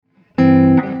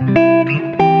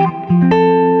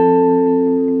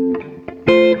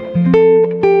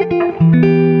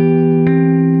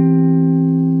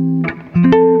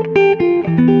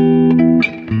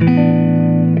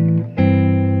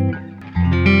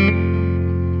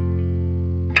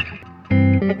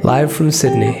Live from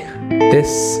Sydney,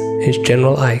 this is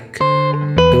General Ike,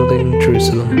 Building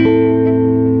Jerusalem.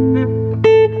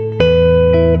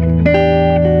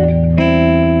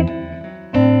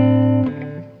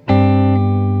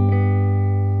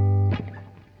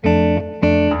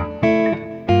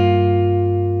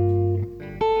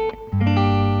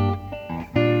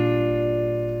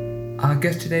 Our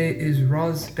guest today is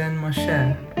Ros Ben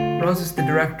Moshe. Ros is the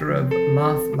Director of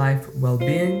LaughLife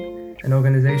Wellbeing, an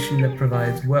organization that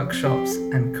provides workshops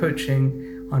and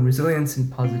coaching on resilience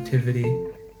and positivity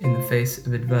in the face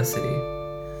of adversity.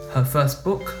 Her first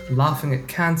book, Laughing at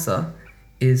Cancer,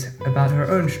 is about her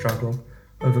own struggle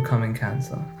overcoming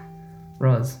cancer.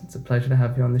 Ros, it's a pleasure to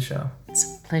have you on the show. It's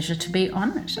a pleasure to be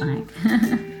on it,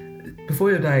 Ike. Before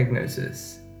your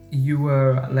diagnosis, you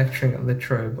were lecturing at La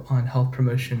Trobe on health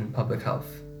promotion and public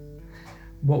health.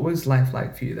 What was life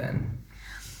like for you then?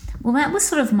 Well, that was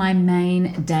sort of my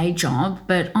main day job,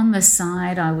 but on the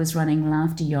side I was running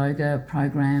laughter yoga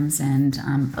programs and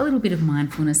a little bit of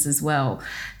mindfulness as well.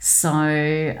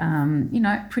 So,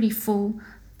 pretty full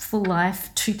life,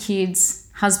 2 kids,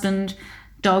 husband,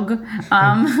 dog.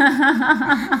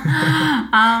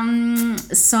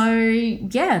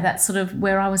 That's sort of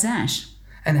where I was at.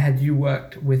 And had you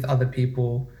worked with other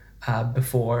people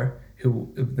before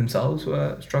who themselves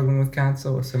were struggling with cancer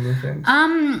or similar things?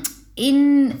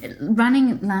 In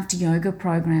running laughter yoga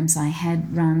programs, I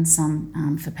had run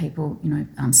some for people,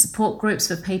 support groups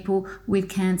for people with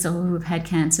cancer or who have had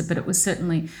cancer, but it was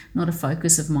certainly not a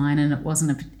focus of mine, and it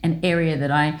wasn't an area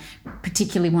that I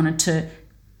particularly wanted to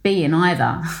be in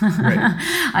either. Right.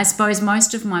 I suppose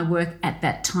most of my work at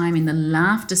that time in the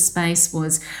laughter space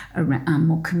was around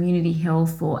more community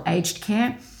health or aged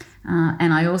care.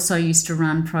 And I also used to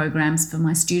run programs for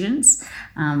my students,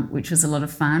 which was a lot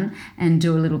of fun, and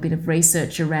do a little bit of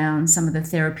research around some of the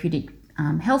therapeutic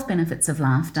health benefits of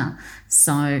laughter.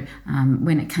 So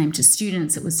when it came to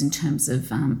students, it was in terms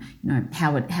of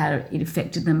how it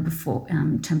affected them before,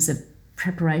 in terms of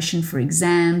preparation for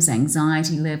exams,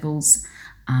 anxiety levels,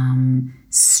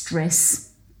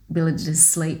 stress, ability to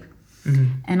sleep.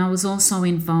 Mm-hmm. And I was also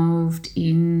involved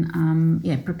in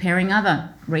preparing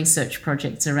other research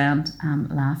projects around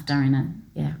laughter I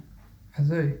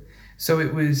see. So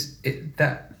it was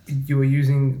that you were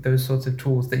using those sorts of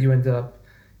tools that you ended up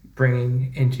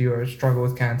bringing into your struggle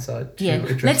with cancer to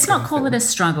address. Let's not call it a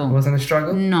struggle. It wasn't a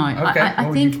struggle? No. Okay. I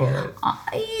think would you call it?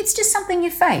 It's just something you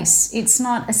face. It's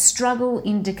not a struggle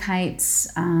indicates,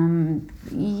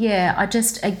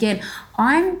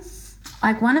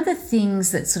 one of the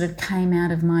things that sort of came out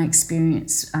of my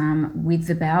experience with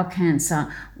the bowel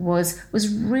cancer was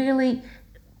really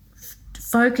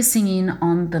focusing in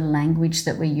on the language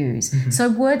that we use. Mm-hmm. So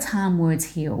words harm, words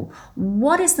heal.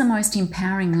 What is the most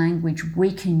empowering language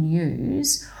we can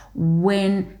use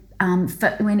when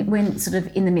sort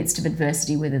of in the midst of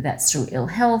adversity, whether that's through ill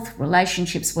health,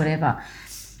 relationships, whatever?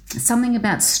 Something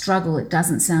about struggle, it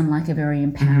doesn't sound like a very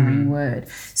empowering word.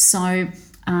 So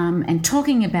and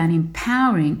talking about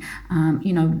empowering,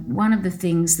 one of the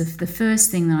things, the first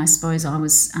thing that I suppose I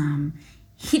was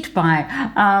hit by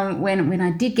when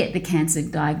I did get the cancer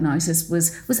diagnosis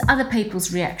was other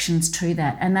people's reactions to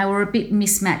that, and they were a bit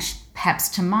mismatched perhaps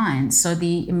to mine. So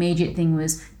the immediate thing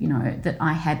was, that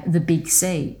I had the big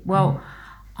C. Well,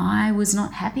 I was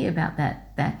not happy about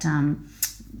that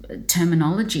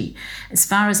terminology. As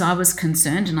far as I was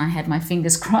concerned, and I had my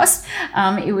fingers crossed,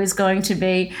 it was going to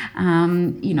be,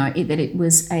 that it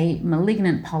was a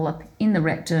malignant polyp in the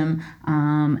rectum,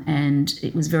 and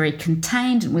it was very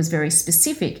contained, it was very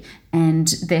specific, and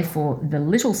therefore the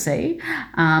little c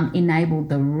enabled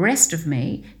the rest of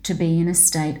me to be in a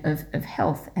state of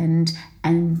health, and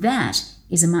that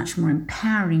is a much more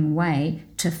empowering way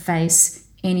to face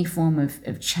any form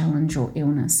of challenge or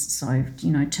illness. So,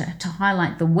 to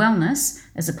highlight the wellness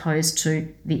as opposed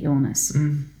to the illness.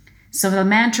 Mm. So the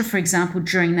mantra, for example,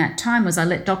 during that time was I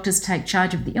let doctors take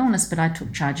charge of the illness, but I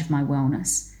took charge of my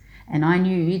wellness. And I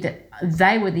knew that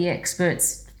they were the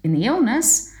experts in the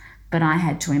illness, but I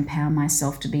had to empower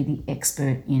myself to be the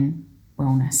expert in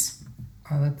wellness.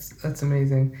 Oh, that's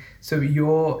amazing. So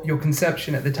your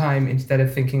conception at the time, instead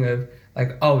of thinking of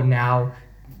like, oh, now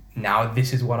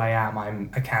this is what I am,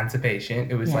 I'm a cancer patient.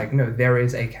 It was like, no, there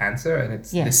is a cancer, and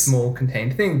it's this small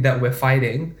contained thing that we're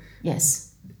fighting.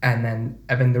 Yes. And then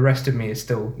the rest of me is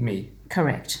still me.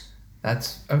 Correct.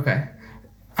 That's okay.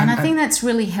 And I think that's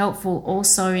really helpful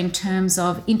also in terms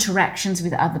of interactions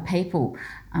with other people.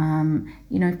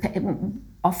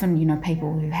 Often,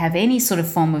 people who have any sort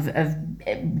of form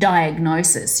of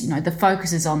diagnosis, the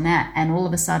focus is on that, and all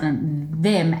of a sudden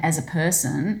them as a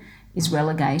person is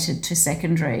relegated to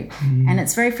secondary. And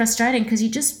it's very frustrating because you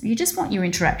just want your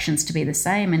interactions to be the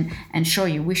same, and sure,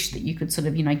 you wish that you could sort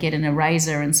of, get an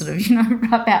eraser and sort of,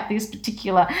 rub out this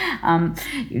particular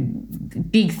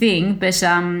big thing, but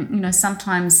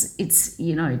sometimes it's,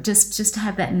 just to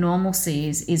have that normalcy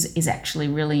is actually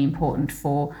really important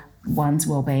for one's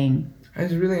well-being.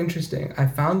 It's really interesting. I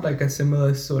found like a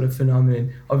similar sort of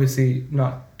phenomenon, obviously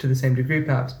not to the same degree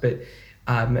perhaps, but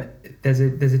there's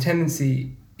a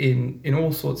tendency in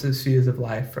all sorts of spheres of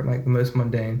life, from like the most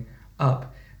mundane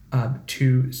up,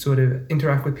 to sort of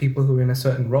interact with people who are in a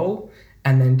certain role,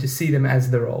 and then to see them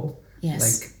as the role.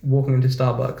 Yes. Like walking into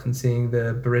Starbucks and seeing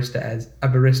the barista as a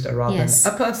barista rather than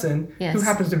a person who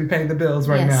happens to be paying the bills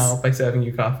right now by serving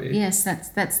you coffee. Yes,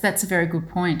 that's a very good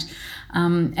point.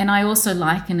 And I also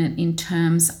liken it in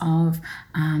terms of,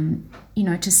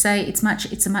 to say it's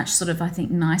a much sort of, I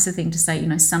think, nicer thing to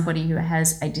say, somebody who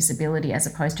has a disability as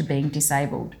opposed to being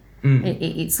disabled.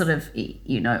 It's sort of,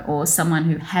 or someone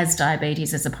who has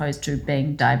diabetes as opposed to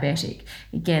being diabetic.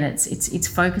 Again, it's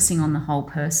focusing on the whole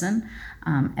person,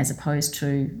 as opposed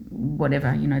to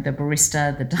whatever, the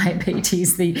barista, the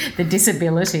diabetes, the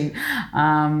disability.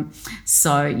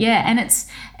 So yeah,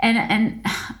 and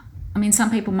I mean, some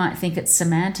people might think it's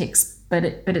semantics, but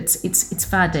it's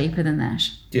far deeper than that.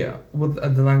 Yeah, well,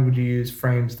 the language you use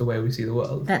frames the way we see the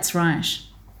world. That's right.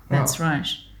 That's right.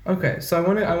 Okay, so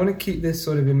I want to keep this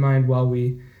sort of in mind while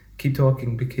we keep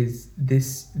talking, because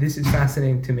this is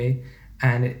fascinating to me,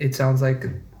 and it sounds like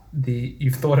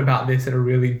you've thought about this at a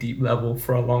really deep level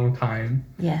for a long time.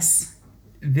 Yes.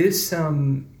 This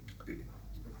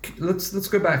let's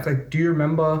go back. Like, do you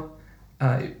remember,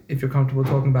 if you're comfortable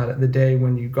talking about it, the day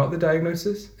when you got the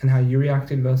diagnosis and how you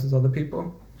reacted versus other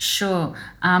people? Sure.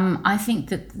 I think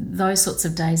that those sorts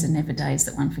of days are never days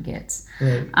that one forgets.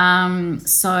 Right.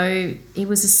 So it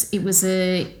was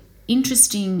a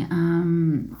interesting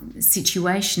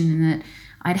situation in that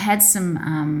I'd had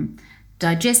some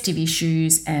digestive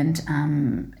issues, and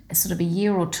sort of a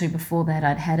year or two before that,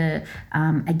 I'd had a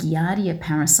Giardia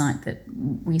parasite that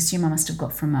we assume I must have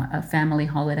got from a family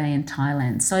holiday in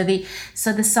Thailand. So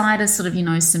the side of sort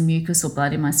of, some mucus or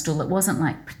blood in my stool, it wasn't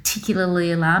like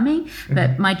particularly alarming,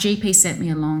 but my GP sent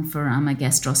me along for a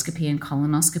gastroscopy and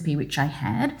colonoscopy, which I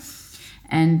had.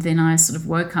 And then I sort of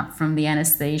woke up from the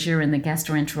anaesthesia, and the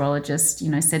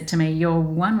gastroenterologist, said to me, "You're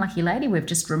one lucky lady. We've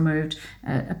just removed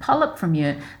a polyp from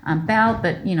your bowel,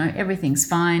 but, everything's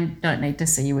fine. Don't need to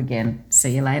see you again.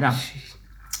 See you later."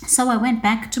 So I went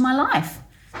back to my life.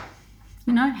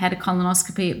 Had a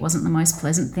colonoscopy. It wasn't the most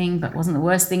pleasant thing, but wasn't the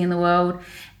worst thing in the world.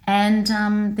 And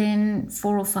then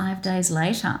 4 or 5 days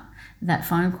later, that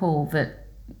phone call that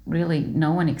really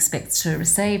no one expects to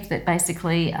receive, that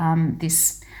basically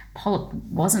this polyp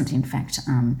wasn't in fact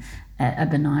a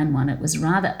benign one. It was a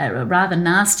rather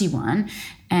nasty one,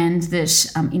 and that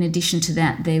in addition to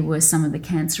that, there were some of the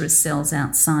cancerous cells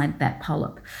outside that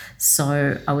polyp.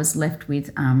 So I was left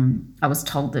with, I was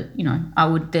told that, I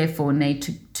would therefore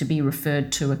need to be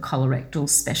referred to a colorectal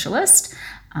specialist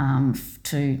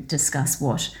to discuss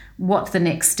what the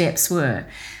next steps were.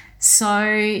 So,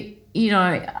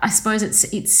 I suppose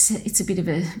it's a bit of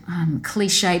a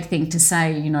cliched thing to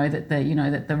say,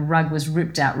 that the rug was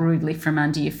ripped out rudely from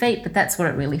under your feet, but that's what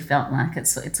it really felt like.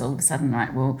 It's all of a sudden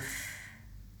like, well,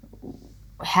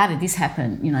 how did this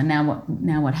happen?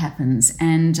 Now what happens?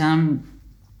 And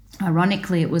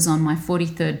ironically, it was on my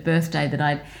 43rd birthday that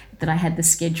I had the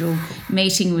scheduled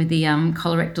meeting with the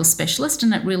colorectal specialist,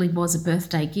 and it really was a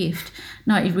birthday gift.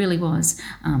 No, it really was.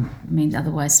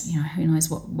 Otherwise, who knows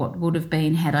what would have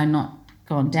been had I not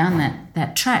gone down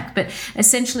that track. But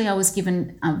essentially, I was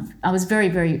very,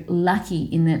 very lucky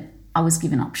in that I was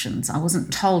given options. I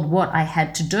wasn't told what I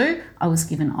had to do. I was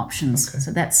given options. Okay.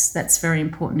 So that's very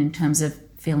important in terms of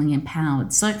feeling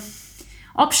empowered. So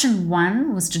option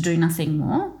 1 was to do nothing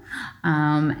more.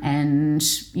 And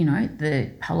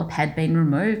the polyp had been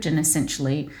removed, and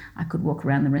essentially I could walk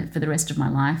around for the rest of my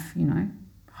life,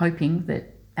 hoping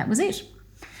that was it.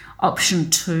 Option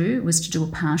 2 was to do a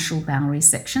partial bowel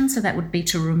resection. So that would be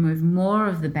to remove more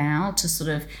of the bowel to sort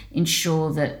of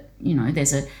ensure that,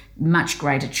 there's a much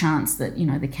greater chance that,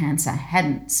 the cancer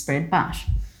hadn't spread. But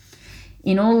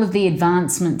in all of the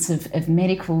advancements of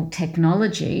medical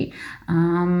technology,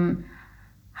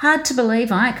 hard to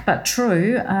believe, Ike, but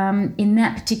true. In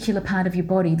that particular part of your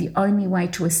body, the only way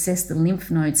to assess the lymph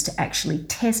nodes to actually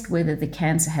test whether the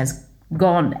cancer has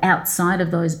gone outside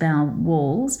of those bowel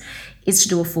walls is to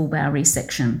do a full bowel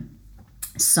resection.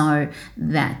 So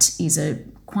that is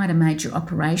quite a major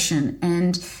operation.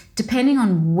 And depending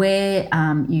on where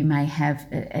you may have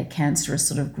a cancerous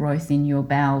sort of growth in your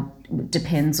bowel,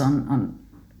 depends on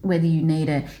whether you need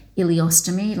a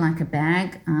ileostomy, like a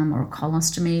bag, or a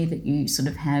colostomy that you sort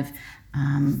of have,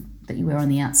 that you wear on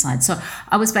the outside. So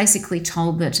I was basically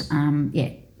told that,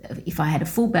 if I had a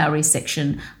full bowel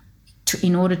resection,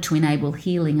 in order to enable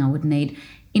healing, I would need,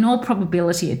 in all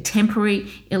probability, a temporary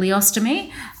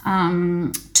ileostomy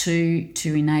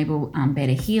to enable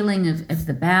better healing of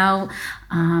the bowel.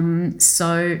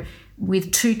 So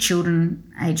with 2 children,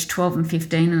 aged 12 and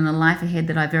 15, and a life ahead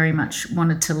that I very much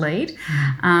wanted to lead,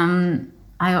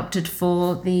 I opted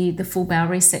for the full bowel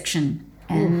resection.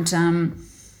 And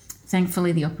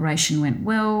thankfully the operation went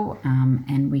well,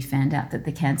 and we found out that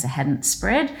the cancer hadn't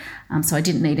spread. So I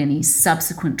didn't need any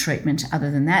subsequent treatment other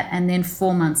than that. And then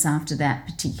 4 months after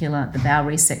that the bowel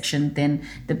resection, then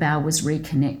the bowel was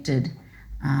reconnected.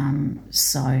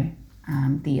 So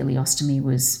the ileostomy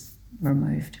was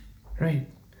removed. Right.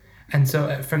 And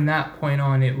so from that point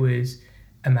on, it was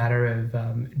a matter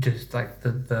of just like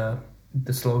the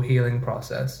slow healing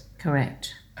process.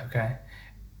 Correct. Okay.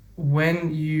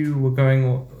 When you were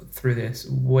going through this,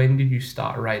 when did you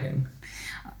start writing?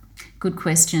 Good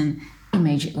question.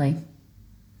 Immediately.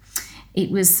 It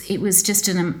was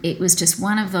just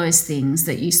one of those things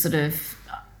that you sort of,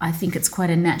 I think it's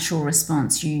quite a natural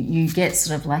response. You get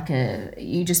sort of like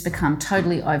you just become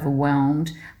totally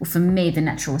overwhelmed. Well, for me, the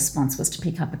natural response was to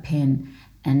pick up a pen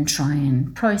and try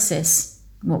and process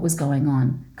what was going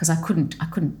on, because I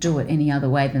couldn't do it any other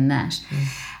way than that.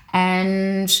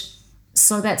 And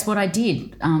so that's what I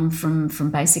did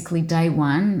from basically day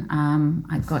one.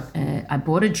 I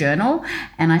bought a journal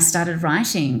and I started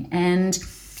writing. And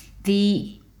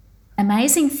the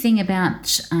amazing thing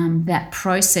about that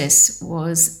process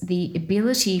was the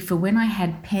ability for, when I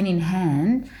had pen in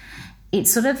hand,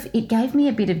 it gave me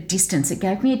a bit of distance. It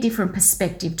gave me a different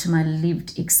perspective to my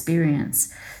lived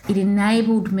experience. It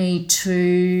enabled me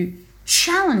to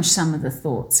challenge some of the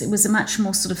thoughts. It was a much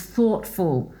more sort of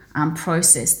thoughtful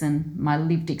process than my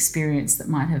lived experience that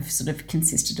might have sort of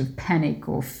consisted of panic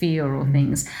or fear or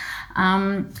things.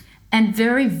 And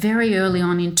very, very early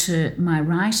on into my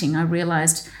writing, I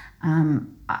realised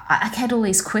I had all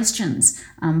these questions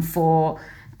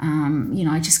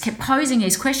I just kept posing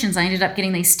these questions. I ended up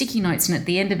getting these sticky notes, and at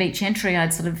the end of each entry,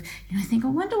 I'd sort of, think, I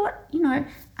wonder what,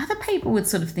 other people would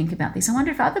sort of think about this. I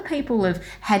wonder if other people have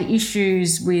had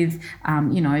issues with,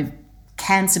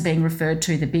 cancer being referred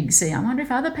to, the big C. I wonder if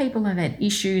other people have had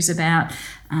issues about,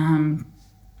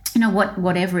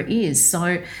 whatever it is.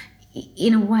 So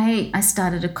in a way, I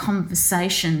started a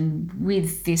conversation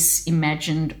with this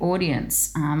imagined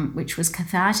audience, which was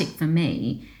cathartic for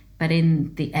me. But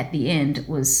at the end,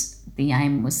 the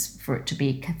aim was for it to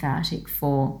be cathartic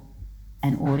for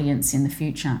an audience in the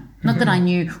future. Not that I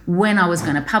knew when I was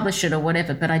going to publish it or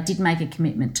whatever, but I did make a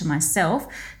commitment to myself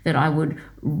that I would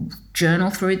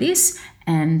journal through this,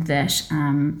 and that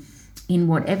in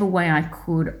whatever way I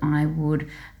could, I would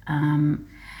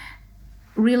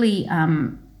really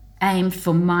aim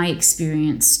for my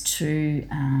experience to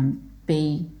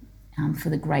be for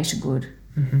the greater good.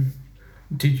 Mm-hmm.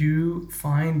 Did you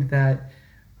find that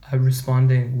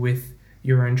responding with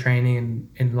your own training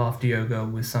in laughter yoga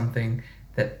was something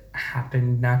that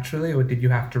happened naturally, or did you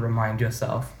have to remind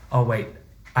yourself, oh wait,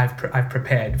 I've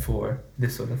prepared for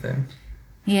this sort of thing?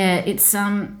 Yeah, it's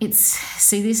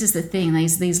see, this is the thing,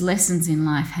 these lessons in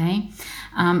life, hey?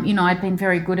 I'd been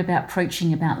very good about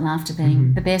preaching about laughter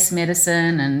being the best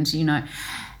medicine, and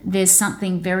there's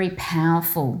something very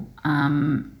powerful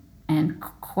and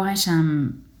quite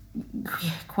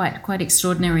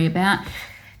extraordinary about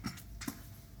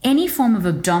any form of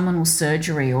abdominal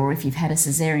surgery, or if you've had a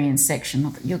cesarean section,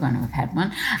 not that you're going to have had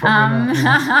one,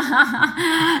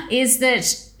 is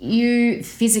that you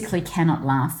physically cannot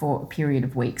laugh for a period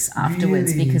of weeks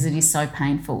afterwards. Really? Because it is so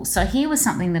painful. So here was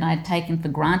something that I'd taken for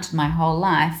granted my whole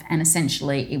life, and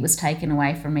essentially it was taken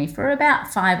away from me for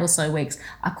about 5 or so weeks.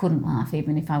 I couldn't laugh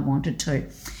even if I wanted to.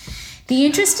 The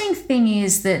interesting thing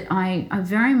is that I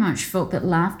very much felt that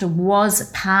laughter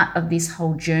was part of this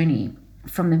whole journey.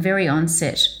 From the very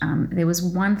onset, there was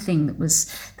one thing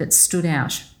that stood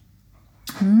out.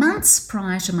 Months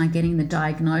prior to my getting the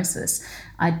diagnosis,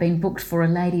 I'd been booked for a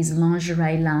ladies'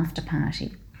 lingerie laughter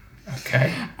party.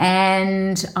 Okay.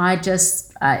 And I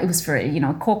just, it was for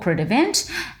a corporate event,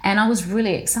 and I was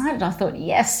really excited. I thought,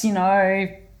 yes,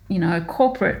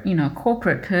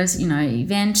 corporate person,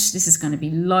 event. This is going to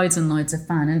be loads and loads of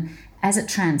fun. And as it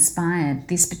transpired,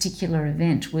 this particular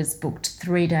event was booked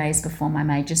 3 days before my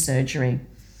major surgery.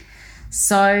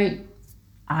 So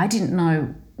I didn't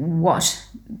know what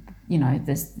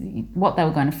what they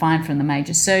were going to find from the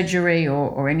major surgery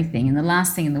or anything. And the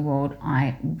last thing in the world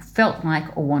I felt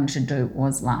like or wanted to do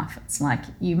was laugh. It's like,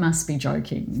 you must be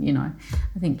joking,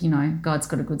 I think, God's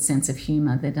got a good sense of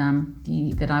humour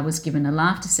that I was given a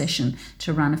laughter session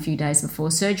to run a few days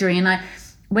before surgery. And I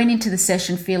went into the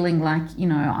session feeling like,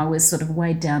 I was sort of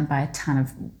weighed down by a ton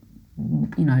of,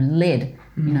 lead,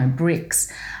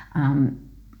 bricks. And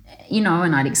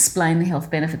I'd explain the health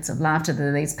benefits of laughter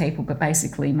to these people, but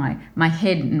basically my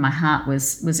head and my heart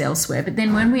was elsewhere. But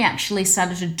then when we actually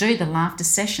started to do the laughter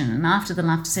session, and after the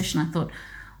laughter session, I thought,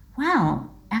 wow,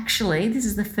 actually, this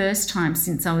is the first time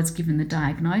since I was given the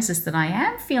diagnosis that I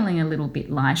am feeling a little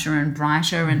bit lighter and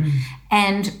brighter.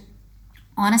 And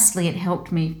honestly, it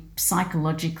helped me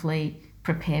psychologically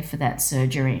prepare for that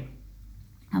surgery.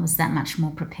 I was that much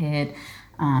more prepared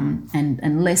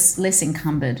and less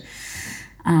encumbered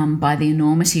by the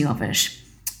enormity of it.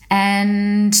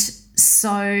 And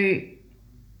so,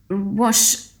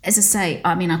 as I say,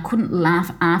 I couldn't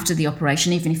laugh after the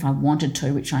operation, even if I wanted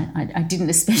to, which I didn't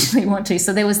especially want to.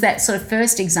 So there was that sort of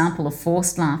first example of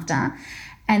forced laughter.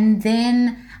 And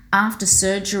then after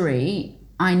surgery,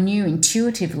 I knew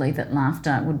intuitively that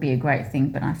laughter would be a great thing,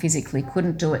 but I physically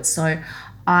couldn't do it. So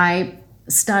I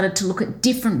started to look at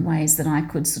different ways that I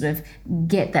could sort of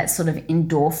get that sort of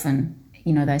endorphin,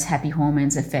 those happy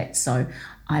hormones effect. So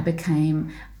I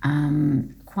became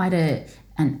quite an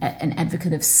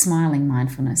advocate of smiling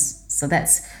mindfulness. So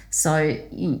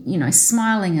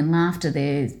smiling and laughter,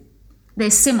 they're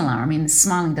similar.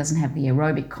 Smiling doesn't have the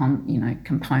aerobic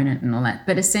component and all that,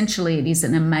 but essentially it is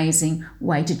an amazing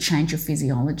way to change your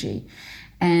physiology.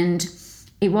 And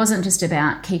it wasn't just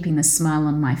about keeping the smile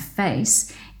on my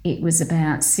face. It was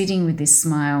about sitting with this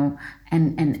smile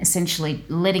and essentially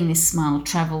letting this smile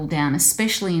travel down,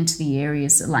 especially into the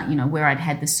areas like, where I'd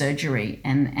had the surgery.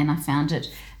 And I found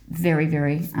it very,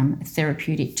 very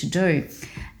therapeutic to do.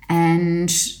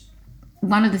 And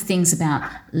one of the things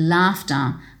about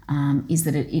laughter is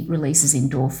that it releases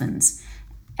endorphins,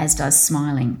 as does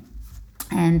smiling.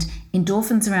 And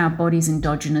endorphins are our body's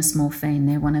endogenous morphine.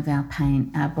 They're one of our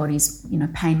body's,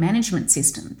 pain management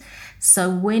system. So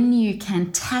when you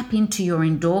can tap into your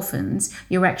endorphins,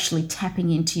 you're actually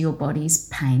tapping into your body's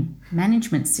pain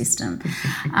management system.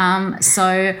 And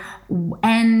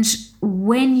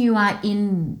when you are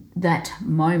in that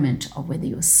moment of whether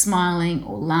you're smiling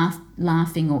or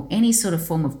laughing or any sort of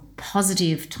form of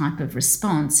positive type of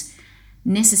response,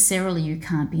 necessarily you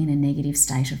can't be in a negative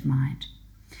state of mind.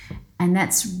 And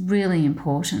that's really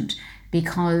important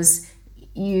because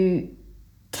you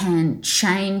can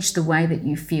change the way that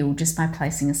you feel just by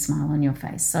placing a smile on your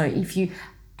face. So if you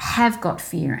have got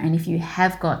fear and if you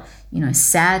have got,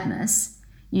 sadness,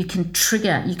 you can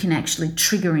actually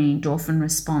trigger an endorphin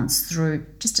response through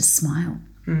just a smile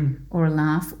or a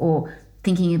laugh or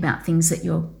thinking about things that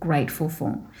you're grateful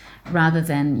for, rather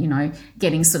than,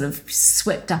 getting sort of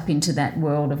swept up into that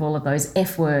world of all of those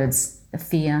F words, the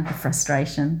fear, the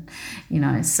frustration,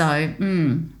 so.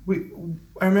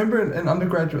 I remember in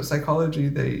undergraduate psychology,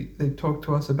 they talked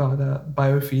to us about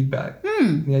biofeedback,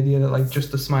 the idea that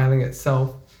just the smiling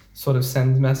itself sort of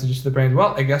sends messages to the brain.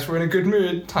 Well, I guess we're in a good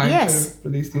mood. Time to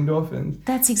release the endorphins.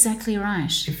 That's exactly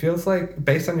right. It feels like,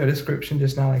 based on your description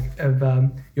just now,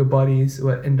 of your body's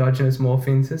endogenous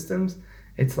morphine systems,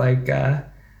 it's like I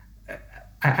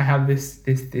have this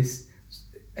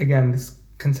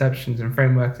conceptions and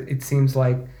frameworks. It seems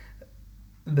like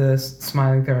the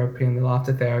smiling therapy and the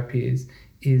laughter therapy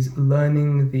is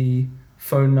learning the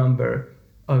phone number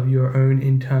of your own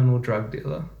internal drug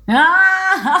dealer.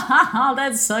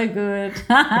 That's so good. He's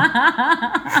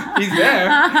there.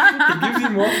 He gives you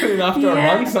morphine after a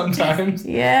run sometimes.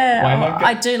 Yeah. Why not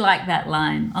I do like that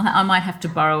line. I might have to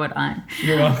borrow it, Ian.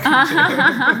 You're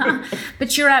welcome.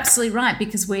 But you're absolutely right,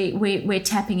 because we're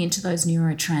tapping into those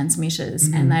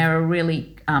neurotransmitters, and they are a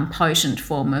really potent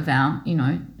form of our,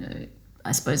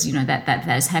 I suppose, that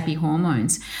those happy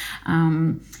hormones.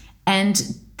 And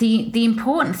the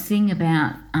important thing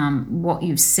about what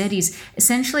you've said is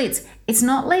essentially it's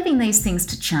not leaving these things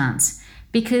to chance,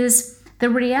 because the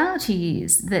reality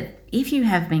is that if you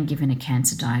have been given a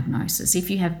cancer diagnosis, if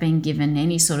you have been given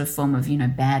any sort of form of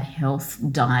bad health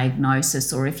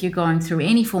diagnosis, or if you're going through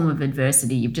any form of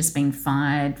adversity, you've just been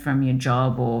fired from your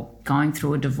job or going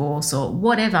through a divorce or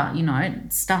whatever,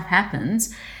 stuff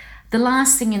happens. The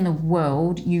last thing in the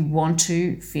world you want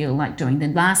to feel like doing, the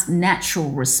last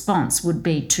natural response would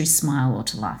be to smile or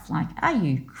to laugh. Like, are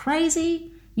you crazy?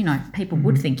 People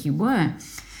would think you were.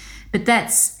 But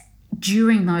that's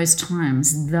during those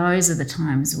times, those are the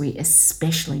times we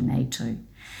especially need to.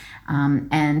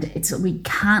 And we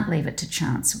can't leave it to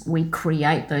chance. We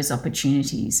create those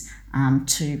opportunities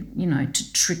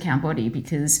to trick our body,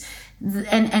 because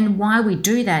and why we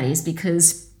do that is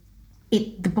because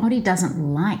the body doesn't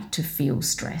like to feel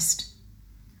stressed,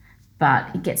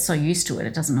 but it gets so used to it,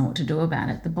 it doesn't know what to do about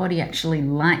it. The body actually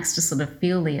likes to sort of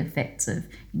feel the effects of,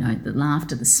 the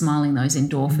laughter, the smiling, those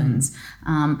endorphins.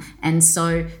 And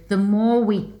so the more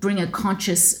we bring a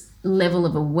conscious level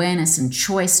of awareness and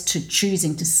choice to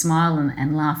choosing to smile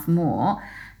and laugh more,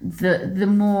 the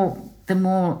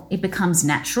more it becomes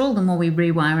natural, the more we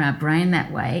rewire our brain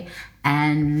that way.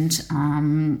 And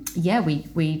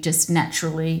we just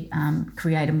naturally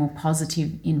create a more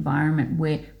positive environment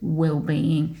where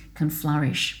well-being can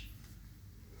flourish.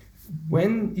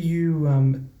 When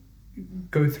you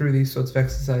go through these sorts of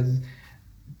exercises,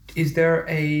 is there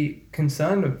a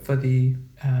concern for the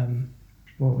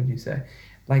what would you say?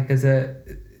 Like there's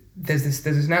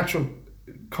this natural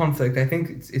conflict. I think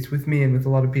it's with me and with a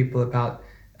lot of people about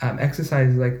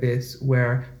exercises like this,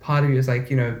 where part of you is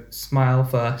like, smile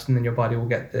first and then your body will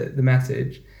get the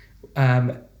message,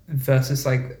 versus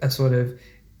like a sort of,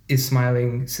 is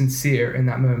smiling sincere in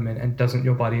that moment, and doesn't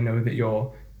your body know that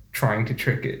you're trying to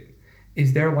trick it?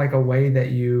 Is there like a way that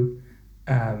you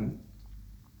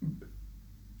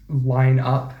line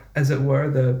up, as it were,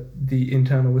 the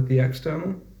internal with the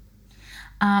external?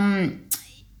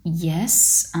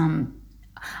 Yes.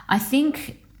 I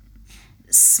think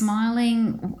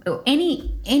smiling, or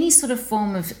any sort of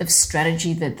form of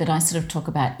strategy that I sort of talk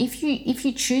about, if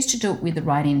you choose to do it with the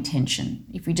right intention,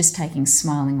 if you're just taking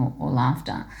smiling or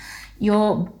laughter,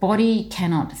 your body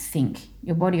cannot think.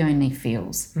 Your body only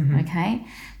feels. Okay?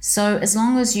 So as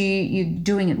long as you're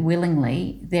doing it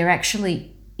willingly, there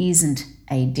actually isn't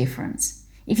a difference.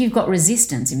 If you've got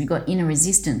resistance, if you've got inner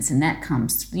resistance, and that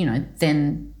comes,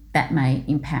 then that may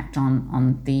impact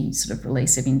on the sort of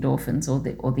release of endorphins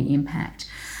or the impact.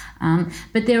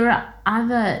 But there are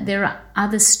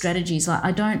other strategies. Like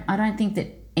I don't think that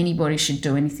anybody should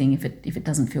do anything if it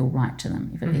doesn't feel right to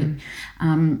them.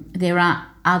 There are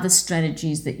other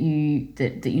strategies that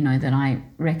I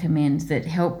recommend that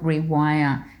help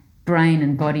rewire brain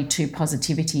and body to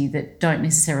positivity, that don't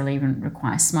necessarily even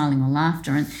require smiling or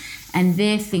laughter, and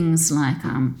they're things like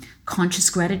conscious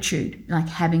gratitude, like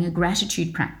having a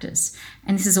gratitude practice.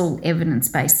 And this is all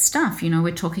evidence-based stuff.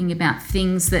 We're talking about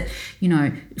things that,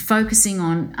 focusing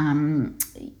on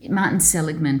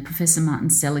Professor Martin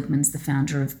Seligman's the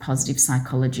founder of positive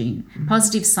psychology.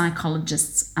 Positive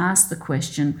psychologists ask the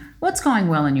question, what's going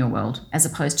well in your world? As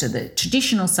opposed to the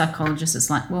traditional psychologists,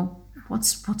 it's like, well, what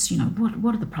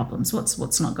are the problems?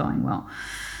 What's not going well?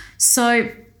 So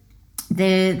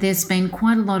there's been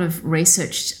quite a lot of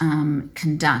research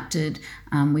conducted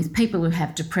with people who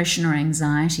have depression or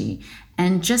anxiety,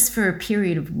 and just for a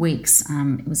period of weeks,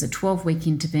 it was a 12-week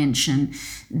intervention,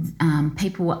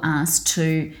 people were asked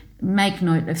to make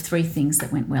note of 3 things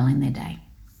that went well in their day.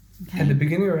 Okay? At the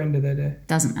beginning or end of their day?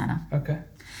 Doesn't matter. Okay.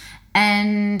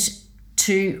 And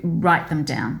to write them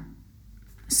down.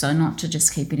 So not to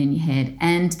just keep it in your head.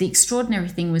 And the extraordinary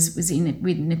thing was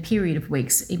within a period of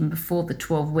weeks, even before the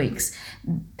 12 weeks,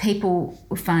 people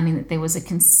were finding that there was a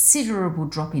considerable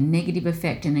drop in negative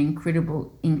affect and an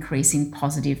incredible increase in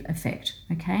positive affect,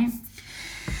 okay?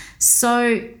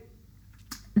 So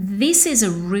this is a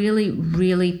really,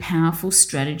 really powerful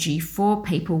strategy for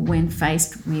people when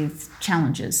faced with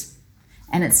challenges.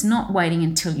 And it's not waiting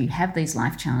until you have these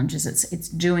life challenges, it's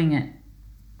doing it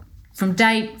from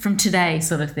today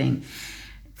sort of thing.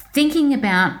 Thinking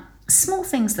about small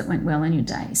things that went well in your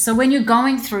day. So when you're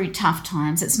going through tough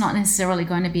times, it's not necessarily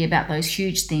going to be about those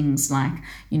huge things like,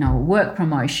 a work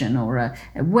promotion or a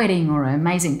wedding or an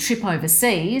amazing trip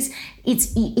overseas.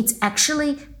 It's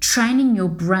actually training your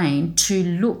brain to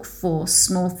look for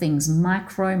small things,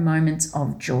 micro moments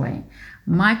of joy.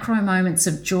 Micro moments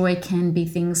of joy can be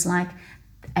things like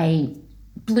a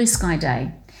blue sky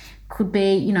day. Could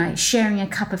be, sharing a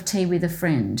cup of tea with a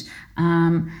friend,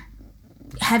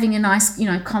 having a nice,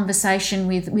 conversation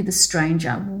with a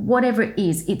stranger. Whatever it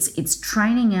is, it's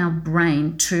training our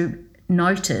brain to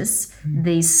notice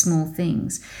these small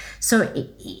things. So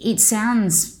it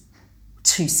sounds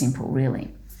too simple,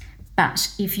 really.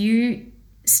 But if you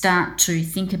start to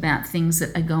think about things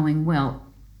that are going well,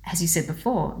 as you said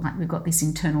before, like we've got this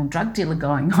internal drug dealer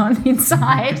going on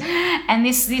inside, and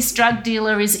this drug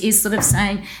dealer is sort of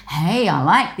saying, hey, I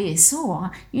like this,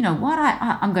 or you know what,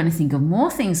 I'm going to think of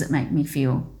more things that make me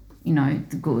feel,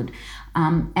 good.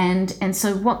 And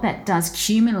so what that does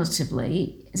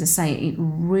cumulatively, as I say, it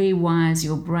rewires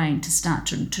your brain to start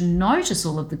to notice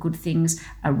all of the good things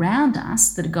around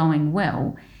us that are going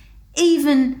well,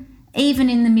 even even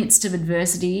in the midst of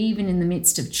adversity, even in the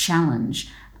midst of challenge.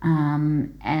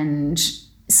 And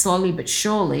slowly but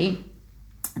surely,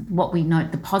 what we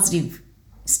note, the positive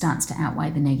starts to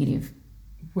outweigh the negative.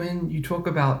 When you talk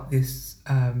about this,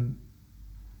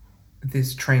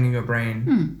 this training your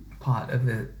brain part of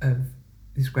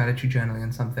this gratitude journaling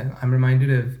and something, I'm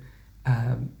reminded of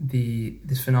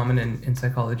this phenomenon in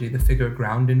psychology, the figure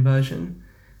ground inversion.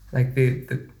 Like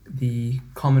the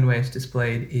common way it's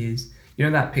displayed is, you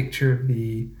know, that picture of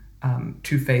the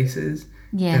two faces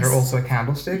that are also a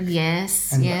candlestick.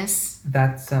 Yes, and yes.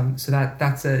 That's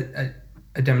that's a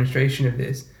demonstration of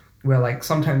this, where like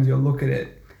sometimes you'll look at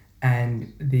it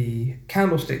and the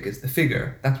candlestick is the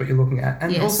figure. That's what you're looking at,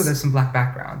 and also there's some black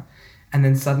background. And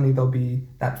then suddenly there'll be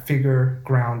that figure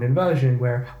ground inversion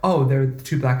where, oh, there are the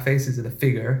two black faces of the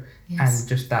figure, and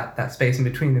just that space in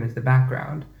between them is the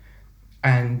background.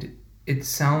 And it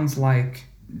sounds like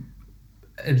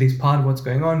at least part of what's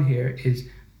going on here is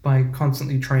by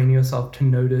constantly training yourself to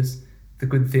notice the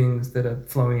good things that are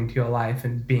flowing into your life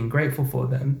and being grateful for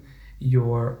them,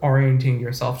 you're orienting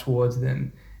yourself towards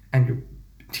them, and you're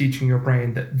teaching your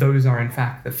brain that those are in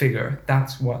fact the figure.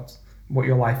 That's what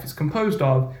your life is composed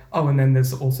of. Oh, and then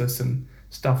there's also some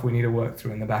stuff we need to work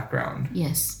through in the background.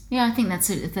 Yes. Yeah, I think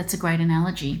that's a great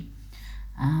analogy.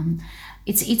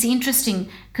 It's interesting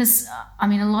because, I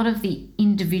mean, a lot of the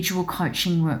individual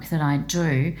coaching work that I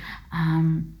do,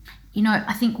 you know,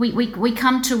 I think we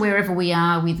come to wherever we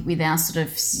are with our sort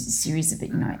of series of,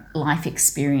 you know, life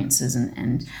experiences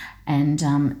and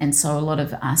so a lot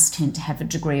of us tend to have a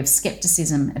degree of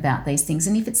skepticism about these things.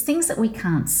 And if it's things that we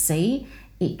can't see,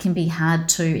 it can be hard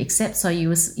to accept. So you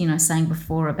were, you know, saying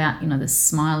before about, you know, the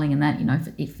smiling and that, you know, if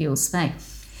it feels fake.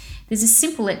 There's a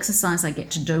simple exercise I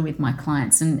get to do with my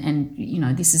clients, and you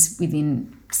know, this is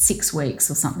within 6 weeks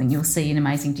or something. You'll see an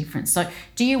amazing difference. So,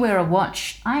 do you wear a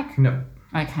watch, Ike? No.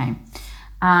 Okay.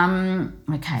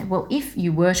 Okay. Well, if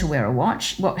you were to wear a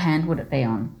watch, what hand would it be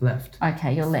on? Left.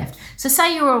 Okay, your left. So,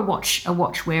 say you're a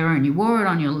watch wearer and you wore it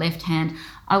on your left hand.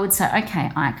 I would say,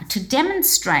 okay, Ike, to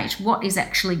demonstrate what is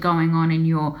actually going on in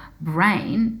your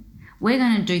brain, we're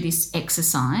going to do this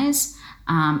exercise.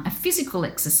 A physical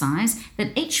exercise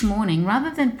that each morning,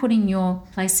 rather than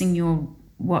placing your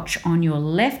watch on your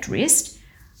left wrist,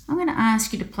 I'm going to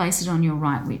ask you to place it on your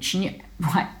right wrist. And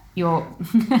your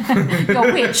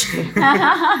witch.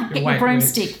 Get your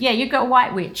broomstick. Witch. Yeah, you've got a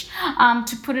white witch.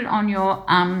 To put it on your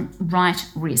right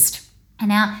wrist. And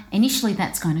now, initially,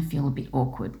 that's going to feel a bit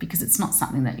awkward because it's not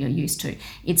something that you're used to.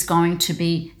 It's going to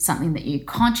be something that you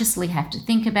consciously have to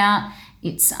think about.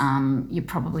 It's you're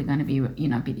probably going to be, you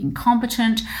know, a bit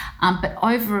incompetent, but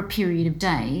over a period of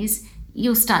days,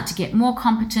 you'll start to get more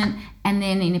competent, and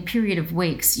then in a period of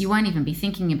weeks, you won't even be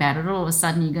thinking about it. All of a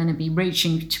sudden, you're going to be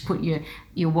reaching to put your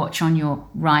watch on your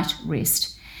right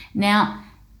wrist. Now,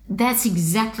 that's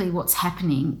exactly what's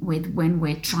happening when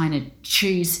we're trying to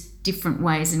choose different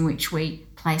ways in which we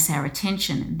place our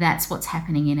attention. That's what's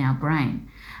happening in our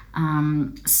brain.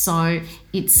 So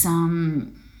it's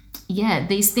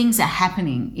these things are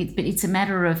happening, but it's a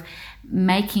matter of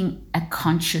making a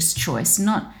conscious choice,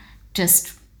 not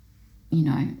just, you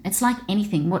know, it's like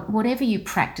anything. Whatever you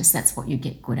practice, that's what you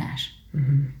get good at.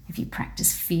 Mm-hmm. If you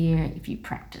practice fear, if you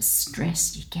practice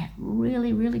stress, you get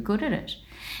really, really good at it.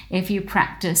 If you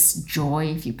practice joy,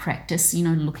 if you practice, you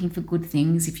know, looking for good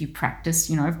things, if you practice,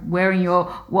 you know, wearing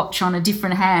your watch on a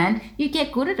different hand, you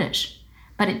get good at it.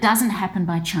 But it doesn't happen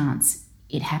by chance.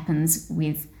 It happens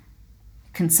with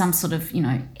some sort of, you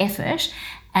know, effort.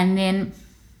 And then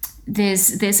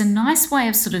there's a nice way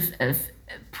of sort of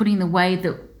putting the way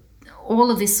that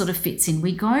all of this sort of fits in.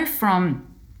 We go from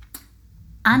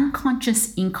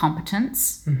unconscious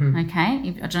incompetence, okay?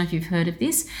 I don't know if you've heard of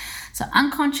this. So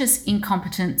unconscious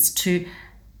incompetence to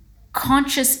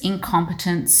conscious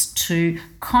incompetence to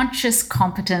conscious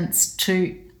competence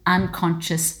to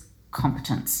unconscious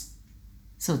competence.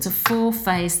 So it's a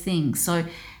 4-phase thing. So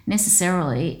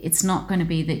necessarily it's not going to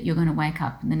be that you're going to wake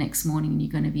up the next morning and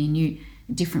you're going to be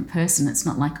a different person. It's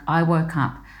not like I woke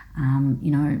up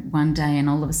you know, one day and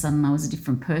all of a sudden I was a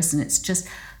different person. It's just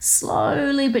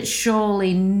slowly but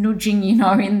surely nudging, you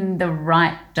know, in the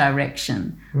right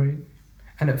direction. Right.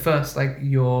 And at first, like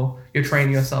you're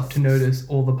training yourself to notice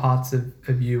all the parts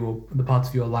of you or the parts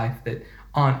of your life that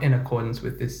aren't in accordance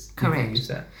with this thing you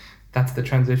said. That's the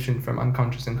transition from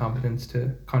unconscious incompetence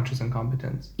to conscious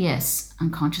incompetence. Yes,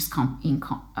 unconscious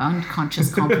competence.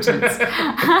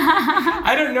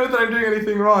 I don't know that I'm doing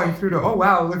anything wrong. Through to, oh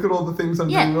wow, look at all the things I'm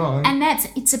doing wrong. And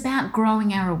it's about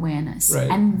growing our awareness. Right.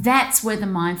 And that's where the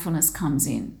mindfulness comes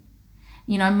in.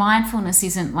 mindfulness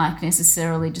isn't like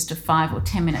necessarily just a 5 or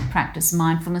 10 minute practice.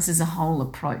 Mindfulness is a whole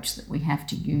approach that we have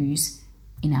to use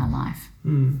in our life.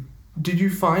 Did you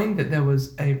find that there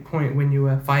was a point when you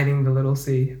were fighting the little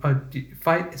C?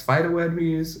 Is fight a word we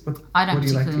use? I don't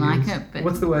particularly like it. But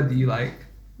what's the word that you like?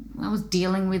 I was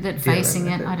dealing with it, facing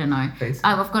it. I don't know.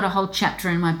 I've got a whole chapter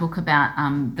in my book about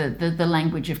the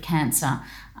language of cancer.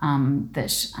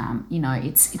 It's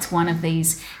one of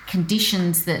these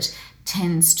conditions that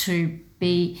tends to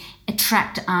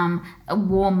attract a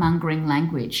warmongering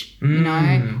language,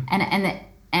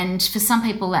 and for some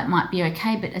people that might be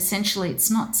okay, but essentially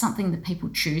it's not something that people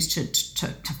choose to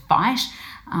fight,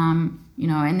 and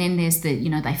then there's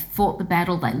they fought the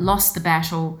battle, they lost the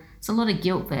battle. There's a lot of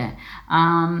guilt there.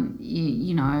 I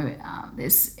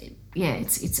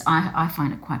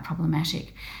find it quite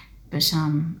problematic. But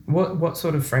what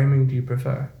sort of framing do you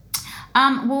prefer?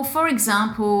 Well, for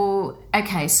example,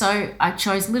 okay, so I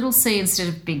chose little c instead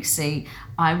of big C.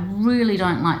 I really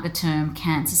don't like the term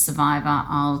cancer survivor.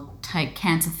 I'll take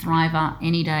cancer thriver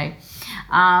any day.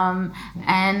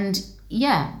 And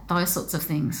yeah, those sorts of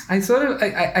things. I sort of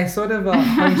hunched at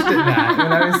that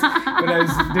when I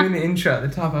was doing the intro at the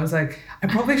top. I was like, I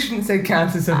probably shouldn't say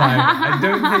cancer survivor. I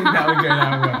don't think that would go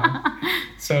down well.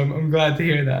 So I'm glad to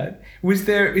hear that.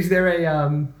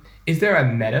 Is there a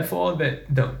metaphor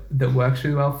that works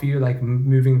really well for you, like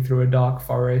moving through a dark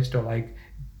forest or like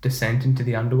descent into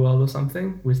the underworld or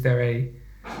something? Was there a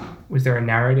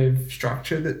narrative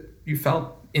structure that you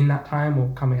felt in that time or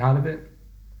coming out of it?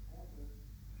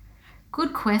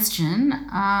 Good question.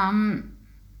 I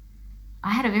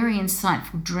had a very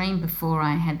insightful dream before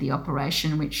I had the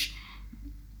operation, which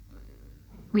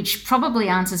probably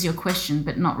answers your question,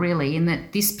 but not really, in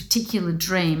that this particular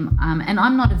dream, and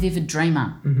I'm not a vivid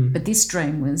dreamer, but this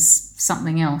dream was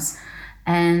something else.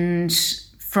 And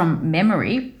from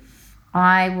memory,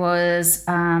 I was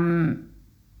on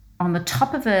the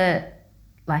top of a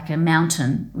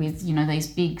mountain with, these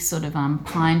big sort of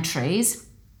pine trees.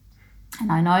 And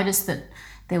I noticed that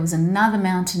there was another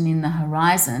mountain in the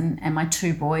horizon and my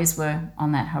two boys were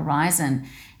on that horizon.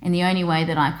 And the only way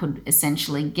that I could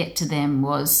essentially get to them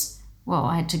was,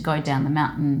 I had to go down the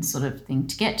mountain sort of thing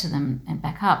to get to them and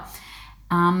back up.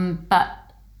 But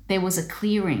there was a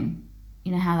clearing.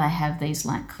 You know how they have these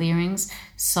like clearings?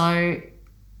 So,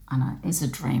 I know, it's a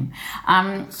dream.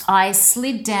 I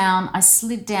slid down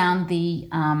the,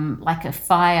 like a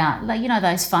fire,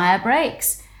 those fire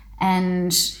breaks.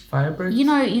 And fire breaks? in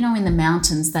the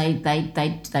mountains they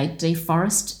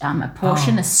deforest a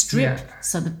portion, a strip,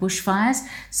 so the bushfires.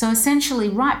 So essentially,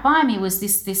 right by me was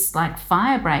this like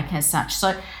fire break as such.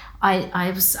 So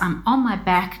I was on my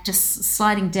back, just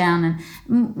sliding down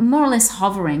and more or less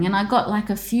hovering, and I got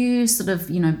like a few sort of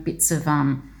bits of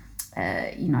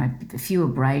a few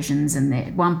abrasions, and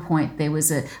at one point I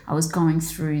was going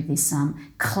through this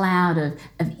cloud of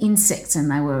insects, and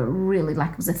they were really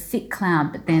like, it was a thick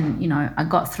cloud, but then I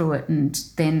got through it, and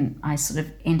then I sort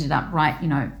of ended up right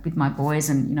with my boys,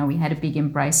 and we had a big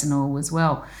embrace and all as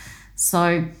well.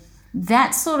 So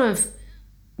that sort of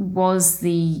was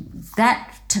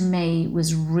that to me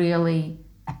was really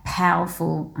a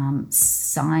powerful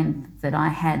sign that I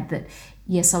had that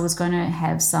yes, I was going to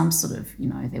have some sort of,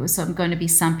 there was going to be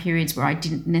some periods where I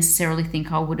didn't necessarily think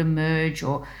I would emerge,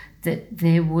 or that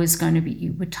there was going to be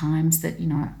were times that,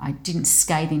 I didn't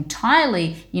scathe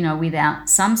entirely, without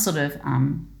some sort of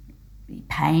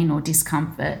pain or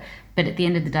discomfort. But at the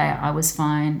end of the day, I was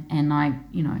fine, and I,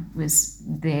 was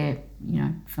there,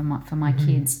 for my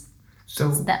kids. So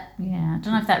that, I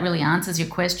don't know if that really answers your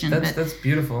question. That's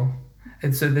beautiful.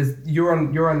 And so you're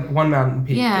on one mountain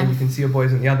peak, and you can see your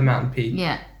boys on the other mountain peak.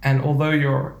 Yeah. And although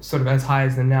you're sort of as high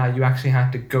as them now, you actually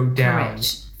have to go down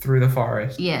through the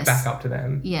forest, back up to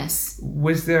them. Yes.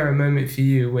 Was there a moment for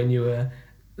you when you were,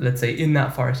 let's say, in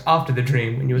that forest after the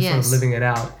dream, when you were sort of living it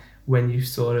out, when you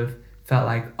sort of felt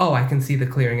like, I can see the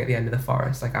clearing at the end of the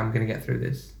forest, like I'm going to get through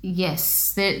this?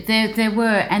 Yes, there were,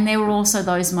 and there were also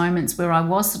those moments where I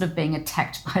was sort of being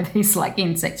attacked by these like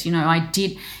insects. I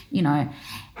did,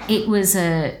 It was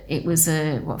a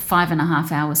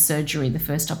 5.5 hour surgery, the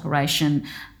first operation,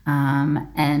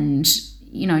 and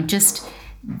just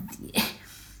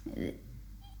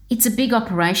it's a big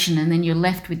operation, and then you're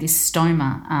left with this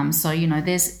stoma. So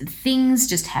there's things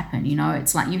just happen.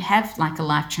 It's like you have like a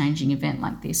life-changing event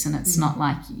like this, and it's not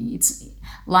like it's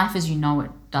life as you know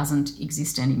it doesn't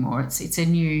exist anymore. It's a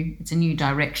new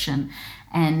direction,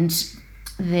 and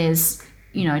there's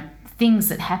things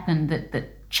that happen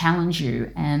that challenge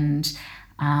you and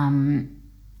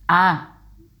are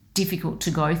difficult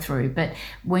to go through. But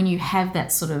when you have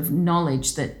that sort of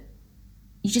knowledge that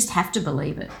you just have to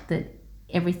believe it, that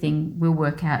everything will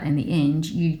work out in the end.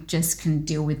 You just can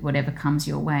deal with whatever comes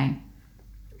your way.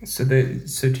 So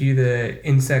to you, the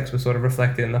insects were sort of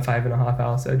reflected in the 5.5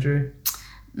 hour surgery?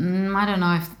 I don't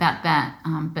know about that,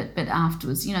 but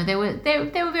afterwards, there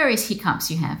were various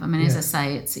hiccups you have. I mean, as I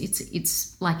say,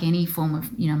 it's like any form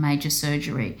of major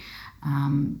surgery.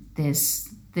 There's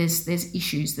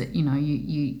issues that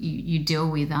you deal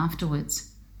with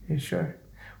afterwards. Yeah, sure.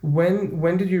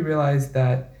 When did you realize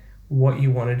that what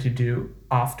you wanted to do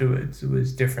afterwards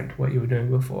was different to what you were doing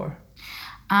before?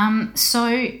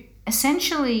 So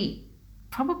essentially,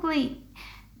 probably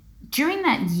during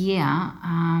that year,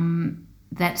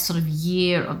 that sort of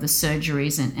year of the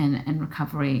surgeries and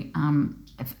recovery,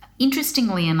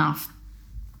 interestingly enough,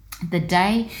 the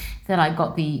day that I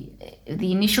got the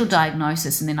initial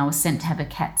diagnosis, and then I was sent to have a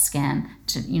CAT scan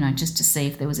to just to see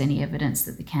if there was any evidence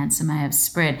that the cancer may have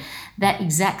spread. That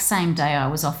exact same day, I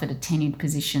was offered a tenured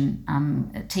position,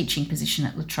 a teaching position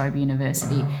at La Trobe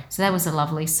University. Wow. So that was a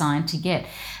lovely sign to get.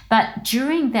 But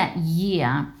during that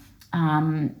year,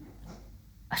 I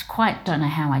quite don't know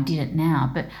how I did it now,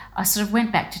 but I sort of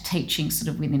went back to teaching sort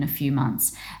of within a few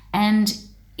months, and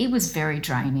it was very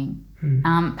draining.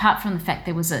 Apart from the fact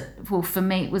for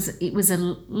me, it was a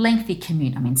lengthy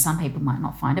commute. I mean, some people might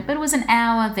not find it, but it was an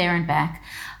hour there and back,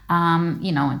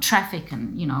 and traffic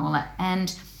and, all that.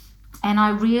 And I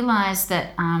realised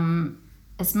that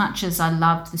as much as I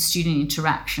loved the student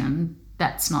interaction,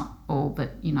 that's not all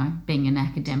that, being an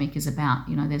academic is about.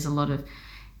 There's a lot of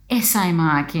essay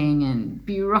marking and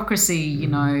bureaucracy,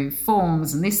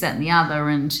 forms and this, that and the other,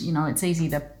 and it's easy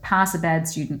to pass a bad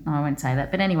student. No, I won't say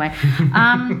that, but anyway.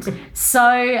 So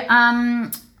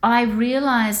I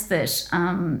realised that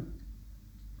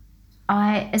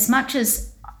as much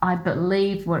as I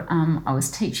believed what I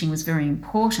was teaching was very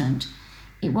important,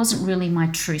 it wasn't really my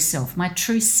true self. My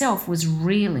true self was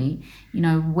really,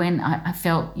 when I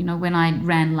felt, when I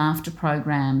ran laughter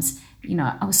programs,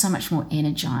 I was so much more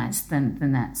energized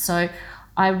than that. So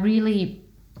I really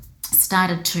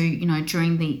started to,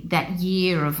 during that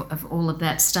year of all of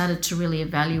that, started to really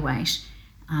evaluate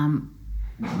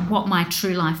what my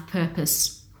true life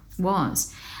purpose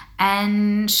was.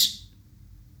 And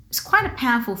it's quite a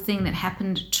powerful thing that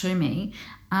happened to me.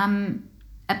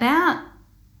 About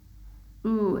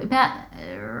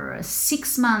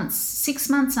 6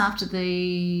 months after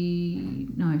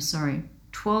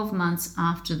 12 months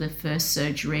after the first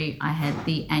surgery, I had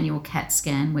the annual CAT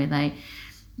scan where they,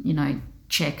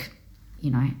 check,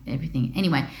 everything.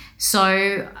 Anyway, so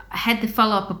I had the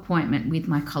follow-up appointment with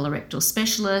my colorectal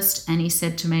specialist, and he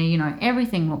said to me,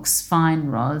 everything looks fine,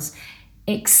 Ros,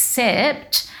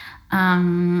 except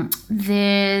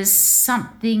there's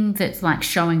something that's like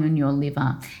showing on your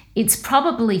liver. It's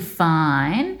probably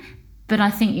fine, but I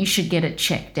think you should get it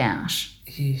checked out.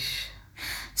 Eesh.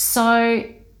 So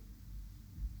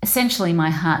essentially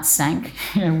my heart sank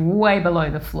way below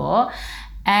the floor,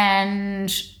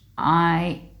 and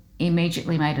I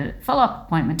immediately made a follow-up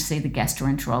appointment to see the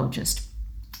gastroenterologist,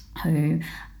 who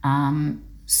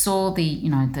saw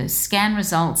the scan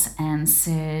results and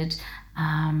said,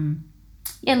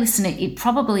 listen, it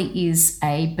probably is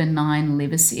a benign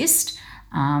liver cyst,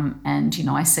 and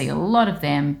I see a lot of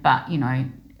them, but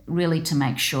really to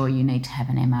make sure you need to have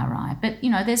an MRI, but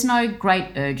there's no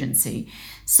great urgency.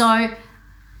 So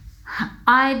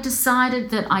I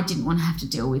decided that I didn't want to have to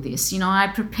deal with this. I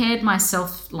prepared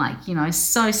myself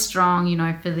so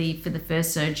strong, for the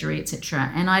first surgery,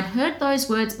 etc. And I'd heard those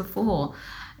words before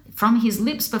from his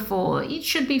lips before. It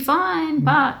should be fine,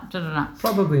 but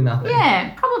probably nothing.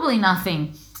 Yeah, probably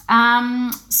nothing.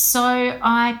 So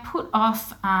I put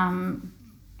off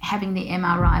having the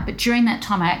MRI, but during that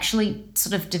time I actually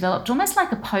sort of developed almost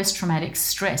like a post-traumatic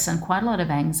stress and quite a lot of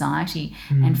anxiety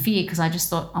and fear, because I just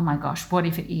thought, oh my gosh, what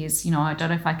if it is, I don't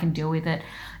know if I can deal with it.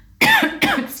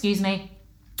 Excuse me.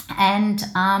 And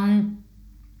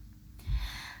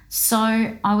so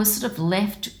I was sort of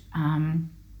left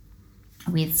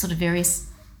with sort of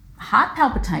various heart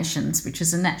palpitations, which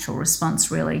is a natural response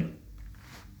really.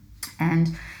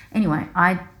 And anyway,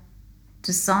 I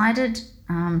decided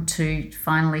to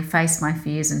finally face my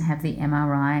fears and have the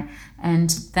MRI,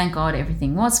 and thank God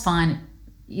everything was fine.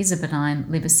 It is a benign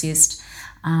liver cyst,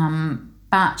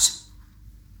 but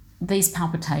these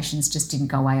palpitations just didn't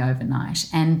go away overnight.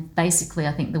 And basically,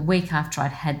 I think the week after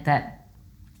I'd had that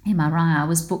MRI, I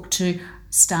was booked to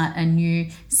start a new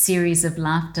series of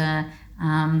laughter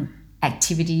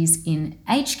activities in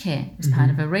aged care as part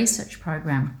of a research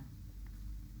program.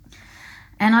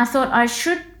 And I thought I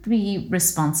should be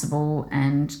responsible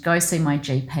and go see my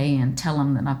GP and tell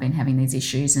them that I've been having these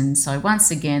issues. And so once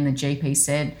again, the GP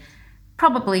said,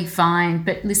 probably fine,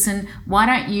 but listen, why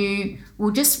don't you,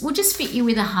 we'll just fit you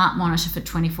with a heart monitor for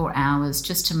 24 hours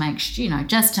just to make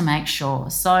sure.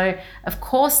 So of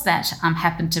course that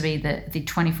happened to be the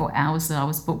 24 hours that I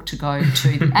was booked to go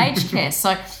to the aged care.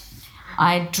 So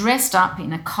I dressed up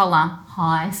in a collar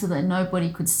high so that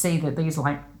nobody could see that these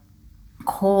like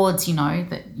cords,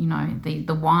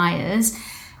 the wires.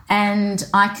 And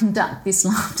I conduct this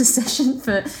laughter session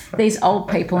for these old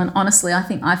people. And honestly, I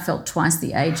think I felt twice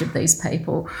the age of these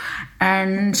people.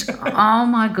 And oh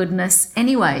my goodness.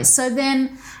 Anyway, so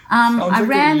then I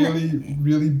ran. A really,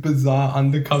 really bizarre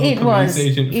undercover police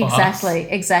agent farce.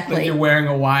 Exactly. Like you're wearing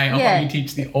a wire and you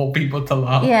teach the old people to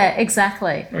laugh. Yeah,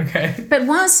 exactly. Okay. But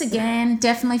once again,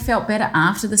 definitely felt better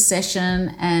after the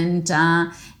session. And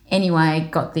anyway,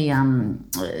 got the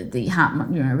heart,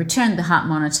 returned the heart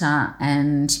monitor,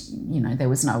 and there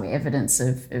was no evidence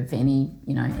of any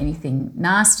anything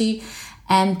nasty.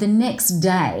 And the next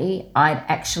day, I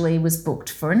actually was booked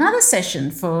for another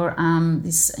session for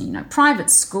this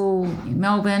private school in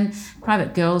Melbourne,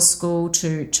 private girls' school,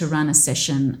 to run a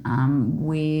session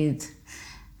with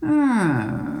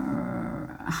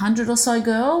 100 or so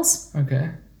girls. Okay.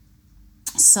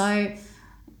 So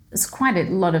it's quite a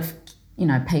lot of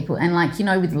people, and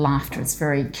with laughter, it's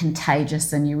very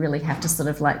contagious, and you really have to sort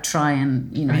of like try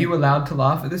and Are you allowed to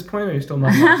laugh at this point, or are you still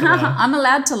not allowed to laugh? I'm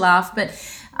allowed to laugh, but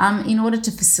in order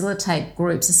to facilitate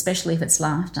groups, especially if it's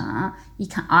laughter, you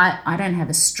can't. I don't have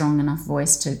a strong enough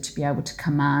voice to be able to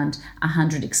command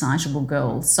 100 excitable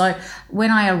girls. So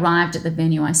when I arrived at the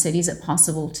venue, I said, "Is it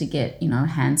possible to get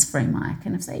hands-free mic?"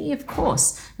 And if they, yeah, of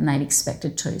course, and they'd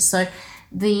expected to. So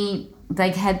they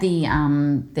had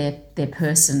their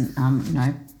person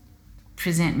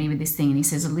present me with this thing, and he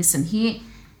says, "Listen, here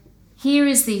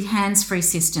is the hands-free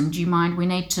system. Do you mind? We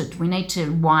need to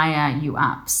wire you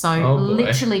up." So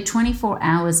literally 24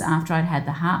 hours after I'd had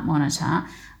the heart monitor,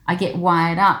 I get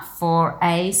wired up for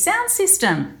a sound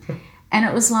system, and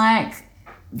it was like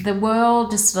the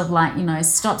world just sort of like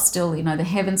stopped still. The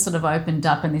heavens sort of opened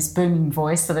up, and this booming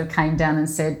voice sort of came down and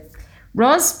said,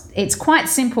 "Ros, it's quite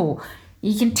simple.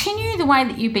 You continue the way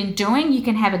that you've been doing. You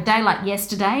can have a day like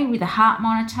yesterday with a heart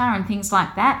monitor and things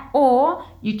like that, or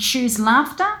you choose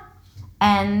laughter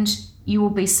and you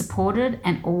will be supported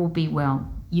and all will be well.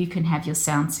 You can have your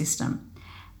sound system."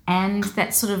 And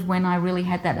that's sort of when I really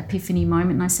had that epiphany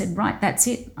moment, and I said, right, that's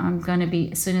it. I'm going to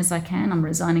be, as soon as I can, I'm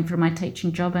resigning from my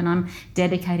teaching job, and I'm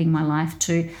dedicating my life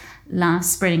to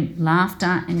spreading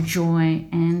laughter and joy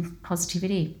and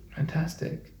positivity.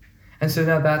 Fantastic. And so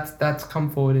now that's come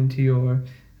forward into your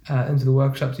into the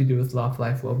workshops you do with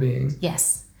LaughLife Wellbeing.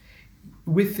 Yes.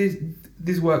 With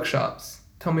these workshops,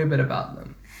 tell me a bit about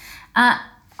them.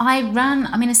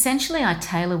 Essentially I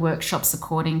tailor workshops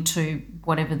according to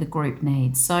whatever the group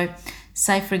needs. So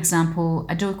say, for example,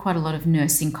 I do quite a lot of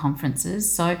nursing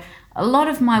conferences. So a lot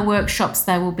of my workshops,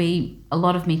 they will be a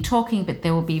lot of me talking, but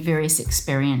there will be various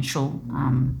experiential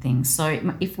things. So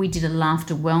if we did a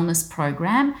laughter wellness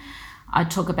program, I'd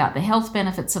talk about the health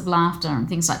benefits of laughter and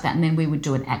things like that, and then we would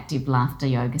do an active laughter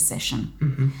yoga session.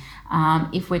 Mm-hmm.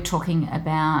 If we're talking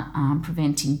about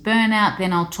preventing burnout,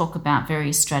 then I'll talk about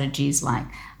various strategies like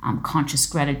conscious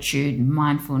gratitude,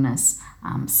 mindfulness,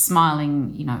 smiling,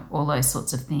 all those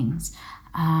sorts of things.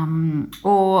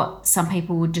 Or some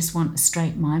people would just want a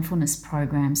straight mindfulness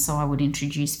program, so I would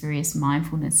introduce various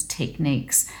mindfulness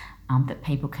techniques that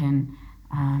people can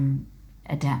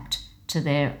adapt to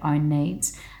their own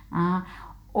needs.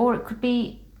 Or it could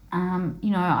be,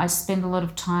 I spend a lot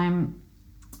of time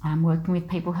working with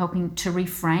people, helping to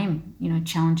reframe,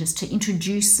 challenges, to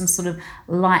introduce some sort of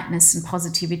lightness and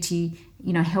positivity,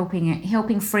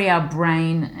 helping free our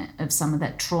brain of some of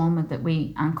that trauma that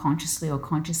we unconsciously or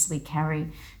consciously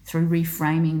carry through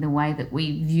reframing the way that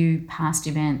we view past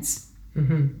events.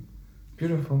 Mm-hmm.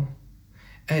 Beautiful.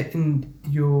 And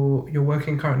you're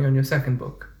working currently on your second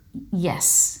book?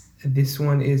 Yes. This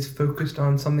one is focused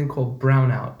on something called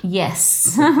brownout.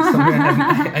 Yes.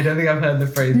 I don't think I've heard the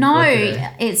phrase. No,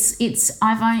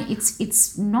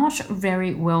 it's not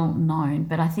very well known,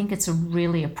 but I think it's a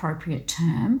really appropriate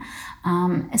term.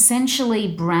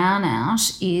 Essentially,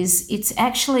 brownout it's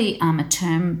actually a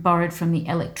term borrowed from the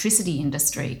electricity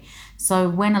industry. So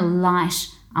when a light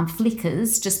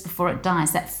flickers just before it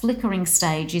dies, that flickering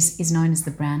stage is known as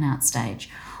the brownout stage.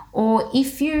 Or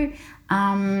if you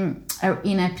are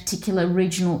in a particular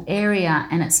regional area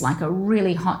and it's like a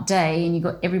really hot day and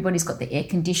everybody's got the air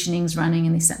conditionings running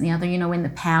and this, that and the other, when the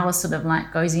power sort of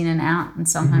like goes in and out, and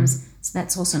sometimes so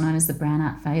that's also known as the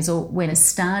brownout phase. Or when a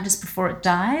star just before it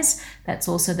dies, that's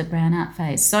also the brownout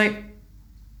phase. So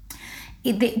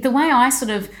the way I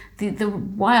sort of, the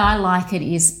way I like it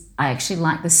is I actually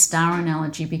like the star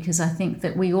analogy, because I think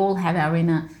that we all have our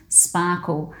inner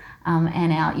sparkle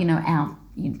and our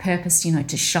purpose,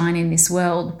 to shine in this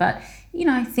world. But,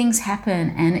 things happen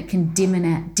and it can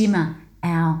dimmer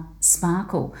our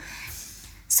sparkle.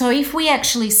 So if we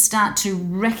actually start to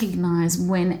recognize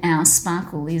when our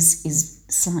sparkle is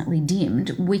slightly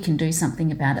dimmed, we can do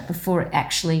something about it before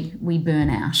we burn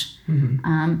out.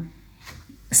 Mm-hmm.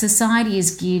 Society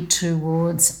is geared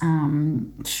towards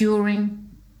curing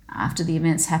after the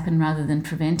events happen rather than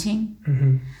preventing.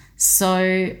 Mm-hmm.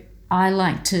 So I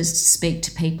like to speak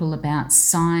to people about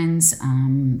signs,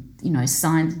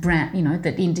 signs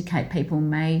that indicate people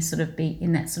may sort of be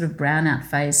in that sort of brownout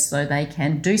phase, so they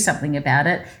can do something about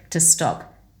it to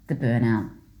stop the burnout.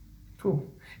 Cool.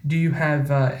 Do you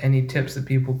have any tips that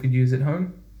people could use at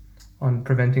home on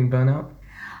preventing burnout?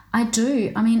 I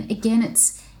do. I mean, again,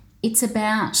 it's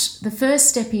about, the first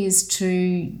step is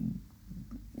to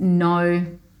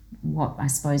know what I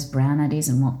suppose brownout is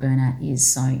and what burnout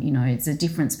is. So, it's a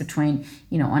difference between,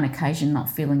 on occasion not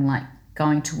feeling like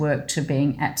going to work to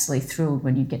being absolutely thrilled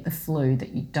when you get the flu that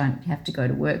you don't have to go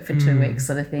to work for 2 weeks,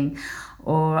 sort of thing.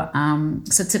 Or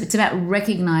so it's about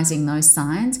recognizing those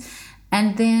signs.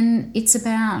 And then it's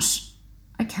about,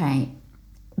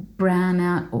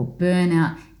 brownout or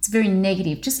burnout, it's very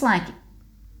negative, just like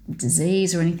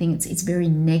disease or anything, it's very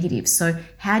negative. So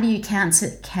how do you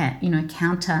counter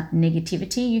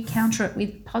negativity? You counter it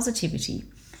with positivity.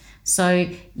 So,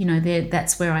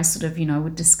 that's where I sort of,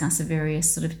 would discuss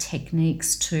various sort of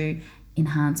techniques to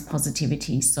enhance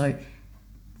positivity. So,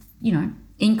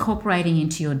 incorporating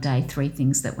into your day 3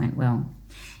 things that went well.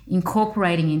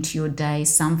 Incorporating into your day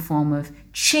some form of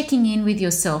checking in with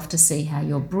yourself to see how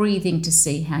you're breathing, to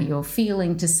see how you're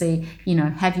feeling, to see,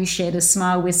 have you shared a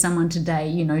smile with someone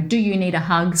today? Do you need a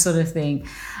hug, sort of thing?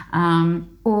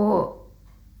 Or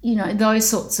those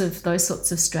sorts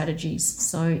of strategies.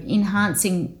 So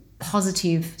enhancing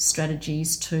positive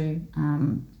strategies to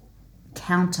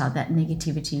counter that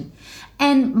negativity.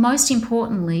 And most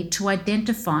importantly, to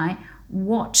identify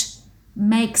what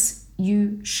makes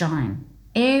you shine.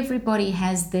 Everybody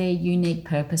has their unique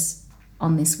purpose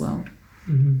on this world,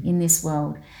 in this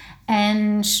world.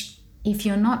 And if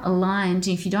you're not aligned,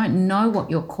 if you don't know what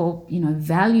your core,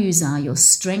 values are, your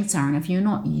strengths are, and if you're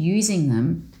not using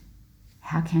them,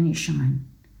 how can you shine?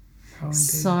 Oh,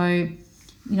 so,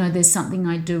 there's something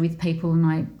I do with people,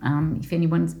 and if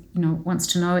anyone, wants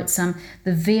to know, it's the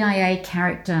VIA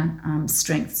character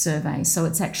strength survey. So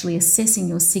it's actually assessing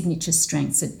your signature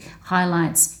strengths. It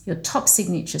highlights your top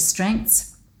signature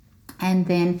strengths, and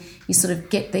then you sort of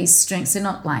get these strengths. They're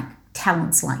not like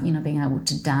talents, like, being able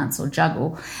to dance or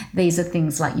juggle. These are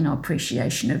things like,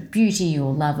 appreciation of beauty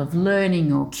or love of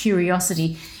learning or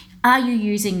curiosity. Are you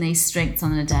using these strengths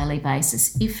on a daily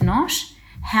basis? If not,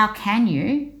 how can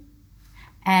you?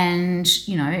 And,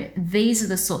 these are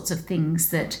the sorts of things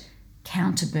that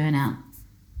counter burnout.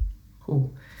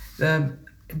 Cool.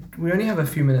 We only have a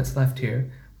few minutes left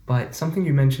here, but something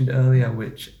you mentioned earlier,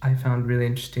 which I found really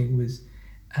interesting, was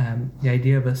the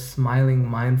idea of a smiling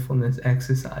mindfulness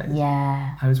exercise.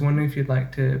 Yeah. I was wondering if you'd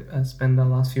like to spend our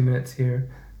last few minutes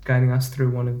here guiding us through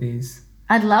one of these.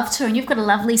 I'd love to. And you've got a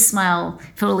lovely smile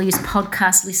for all these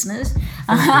podcast listeners.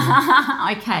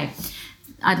 Okay.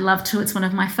 I'd love to. It's one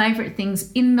of my favourite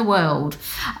things in the world.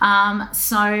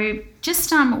 So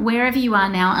just wherever you are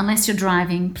now, unless you're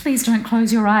driving, please don't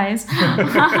close your eyes.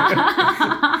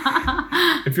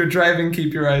 If you're driving,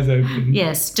 keep your eyes open.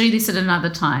 Yes, do this at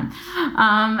another time.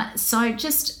 So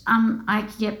just,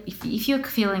 if you're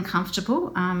feeling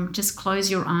comfortable, just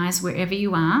close your eyes wherever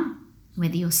you are,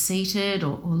 whether you're seated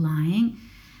or lying,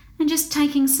 and just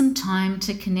taking some time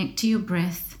to connect to your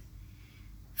breath,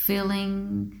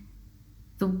 feeling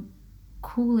the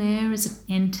cool air as it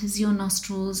enters your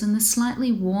nostrils and the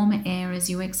slightly warmer air as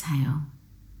you exhale.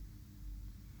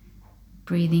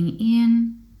 Breathing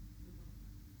in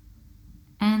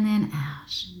and then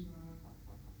out.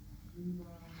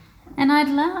 And I'd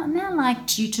now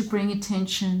like you to bring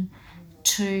attention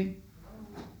to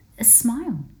a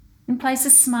smile and place a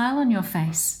smile on your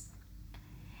face.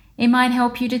 It might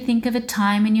help you to think of a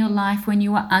time in your life when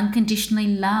you were unconditionally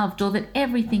loved, or that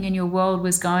everything in your world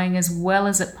was going as well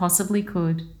as it possibly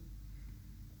could.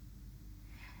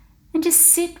 And just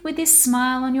sit with this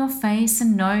smile on your face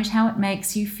and note how it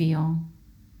makes you feel.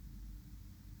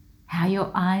 How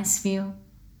your eyes feel,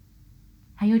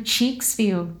 how your cheeks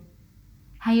feel,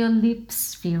 how your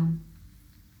lips feel.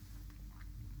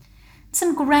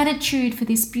 Some gratitude for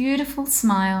this beautiful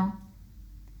smile.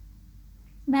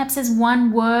 Perhaps there's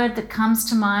one word that comes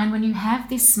to mind when you have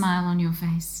this smile on your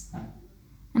face.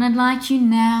 And I'd like you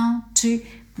now to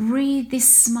breathe this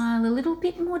smile a little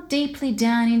bit more deeply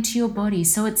down into your body,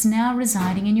 so it's now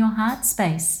residing in your heart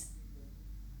space.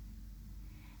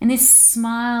 And this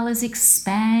smile is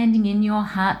expanding in your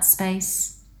heart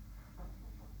space,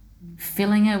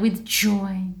 filling it with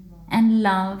joy and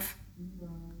love.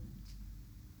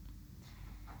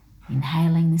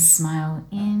 Inhaling this smile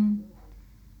in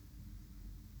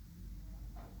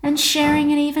and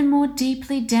sharing it even more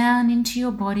deeply down into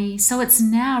your body, so it's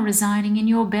now residing in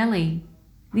your belly.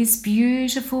 This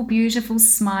beautiful, beautiful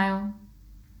smile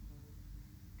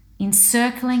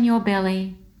encircling your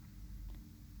belly,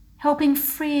 helping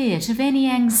free it of any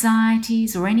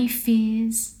anxieties or any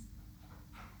fears.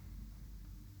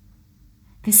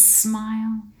 This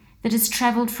smile that has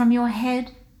travelled from your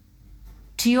head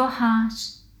to your heart,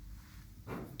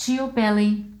 to your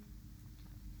belly,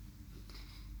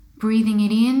 breathing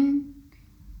it in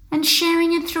and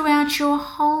sharing it throughout your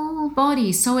whole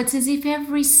body, so it's as if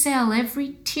every cell,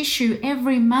 every tissue,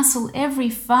 every muscle, every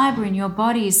fibre in your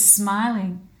body is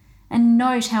smiling, and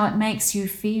note how it makes you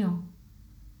feel.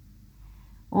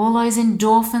 All those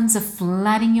endorphins are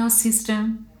flooding your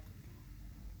system,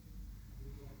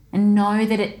 and know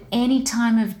that at any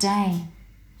time of day,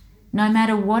 no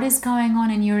matter what is going on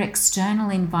in your external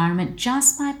environment,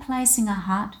 just by placing a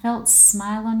heartfelt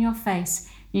smile on your face,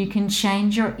 you can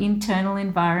change your internal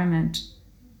environment.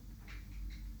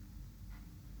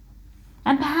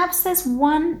 And perhaps there's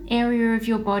one area of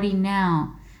your body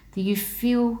now that you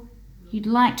feel you'd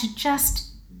like to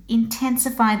just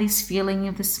intensify this feeling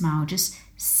of the smile. Just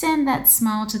send that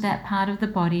smile to that part of the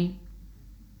body.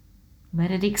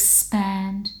 Let it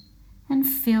expand and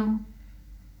fill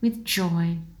with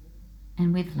joy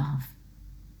and with love.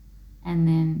 And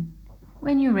then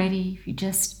when you're ready, if you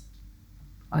just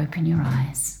open your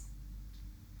eyes.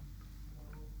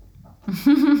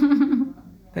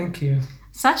 Thank you.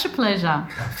 Such a pleasure.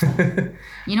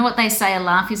 You know what they say, a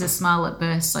laugh is a smile that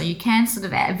bursts, so you can sort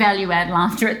of value add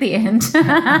laughter at the end.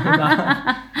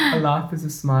 A laugh is a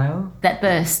smile that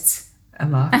bursts. A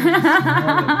laugh is a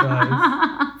smile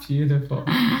that bursts. Beautiful.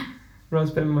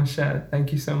 Ros Ben Moshe,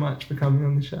 thank you so much for coming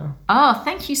on the show. Oh,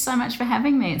 thank you so much for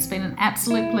having me. It's been an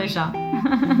absolute pleasure.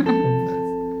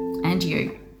 And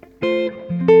you.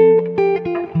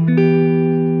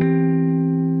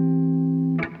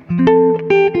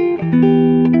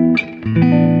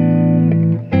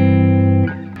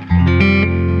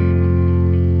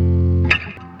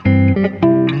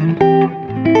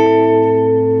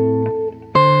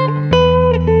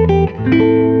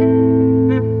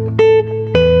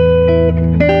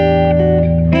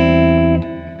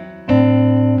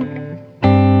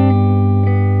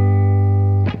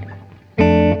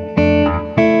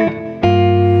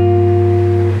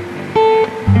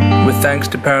 Thanks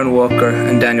to Perrin Walker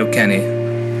and Daniel Kenny.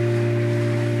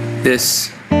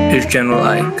 This is General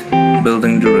Ike,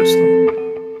 Building Jerusalem.